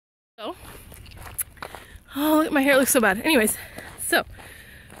So, oh, look, my hair looks so bad. Anyways, so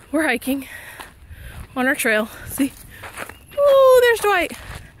we're hiking on our trail. See? Oh, there's Dwight.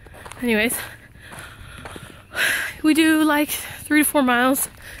 Anyways, we do like 3 to 4 miles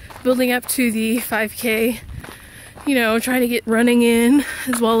building up to the 5K, you know, trying to get running in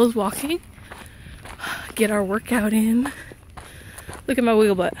as well as walking. Get our workout in. Look at my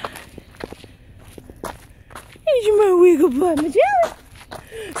wiggle butt. Here's my wiggle butt, Magellan.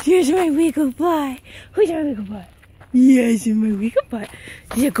 Here's my wiggle butt. Who's my wiggle butt? Yes, my wiggle butt.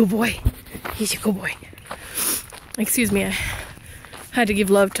 He's a good boy. He's a good boy. Excuse me, I had to give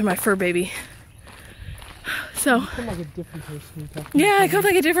love to my fur baby. So, you come like a different person when you talk to yeah, I come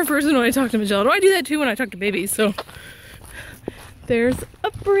like a different person when I talk to Magellan. I do that too when I talk to babies. So, there's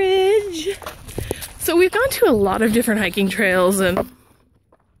a bridge. So we've gone to a lot of different hiking trails and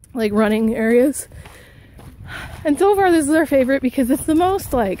like running areas. And so far this is our favorite because it's the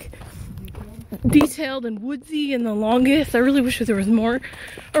most like detailed and woodsy and the longest. I really wish there was more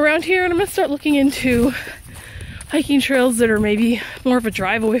around here, and I'm gonna start looking into hiking trails that are maybe more of a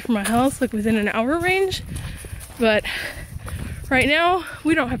drive away from my house, like within an hour range. But right now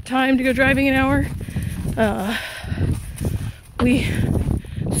we don't have time to go driving an hour. We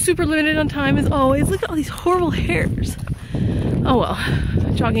super limited on time as always. Look at all these horrible hairs. Oh well,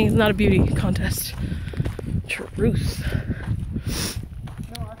 jogging is not a beauty contest. Truth.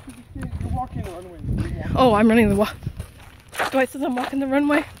 No, actually, you're walking the runway. Oh, I'm running the walk. Dwight says I'm walking the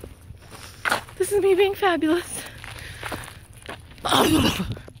runway. This is me being fabulous. Oh,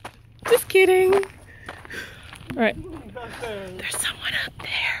 just kidding. Alright. There's someone up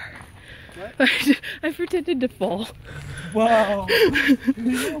there. What? I pretended to fall. Wow.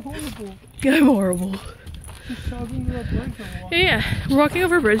 You're horrible. I'm horrible. Just jogging to that bridge or what? Yeah, we're walking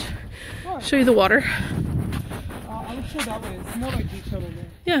over a bridge. What? Show you the water. I would say that way. It's more like each other there.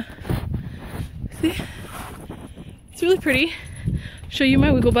 Yeah. See? It's really pretty. Show you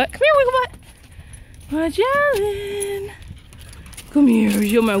my wiggle butt. Come here, wiggle butt. Magellan. Come here.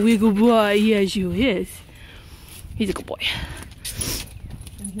 You're my wiggle butt. Yes, you is. He's a good boy.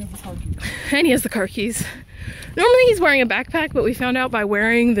 And he has the car keys. And he has the car keys. Normally he's wearing a backpack, but we found out by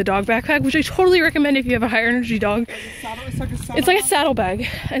wearing the dog backpack, which I totally recommend if you have a higher energy dog. It's like a saddlebag,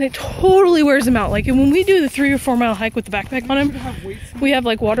 and it totally wears him out. Like, and when we do the 3 or 4 mile hike with the backpack on him, we have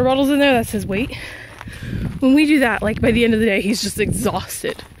like water bottles in there. That's his weight. When we do that, like by the end of the day, he's just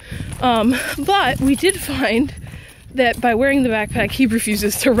exhausted. But we did find that by wearing the backpack, he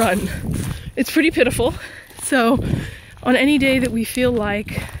refuses to run. It's pretty pitiful. So on any day that we feel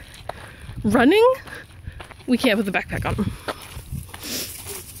like running, we can't put the backpack on him.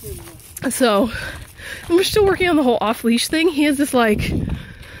 So, and we're still working on the whole off-leash thing. He has this like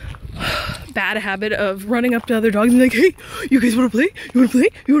bad habit of running up to other dogs and be like, hey, you guys wanna play? You wanna play?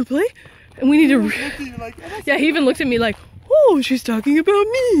 You wanna play? And we need to, yeah, he even looked at me like, oh, she's talking about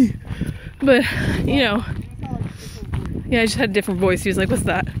me. But, you know, yeah, I just had a different voice. He was like, what's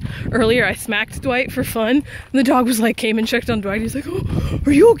that? Earlier I smacked Dwight for fun, and the dog was like, came and checked on Dwight. He's like, oh,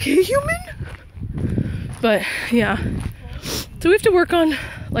 are you okay, human? But yeah, so we have to work on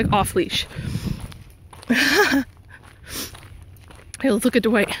like off leash. Hey, let's look at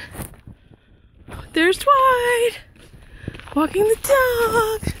Dwight. There's Dwight walking the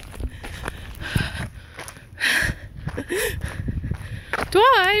dog.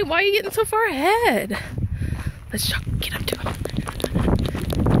 Dwight, why are you getting so far ahead? Let's get up to him.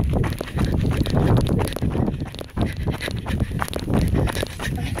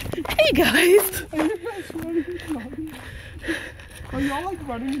 Hey guys. Are y'all like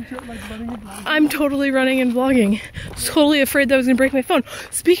running and vlogging? I'm totally running and vlogging. Totally afraid that I was gonna break my phone.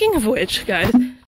 Speaking of which, guys,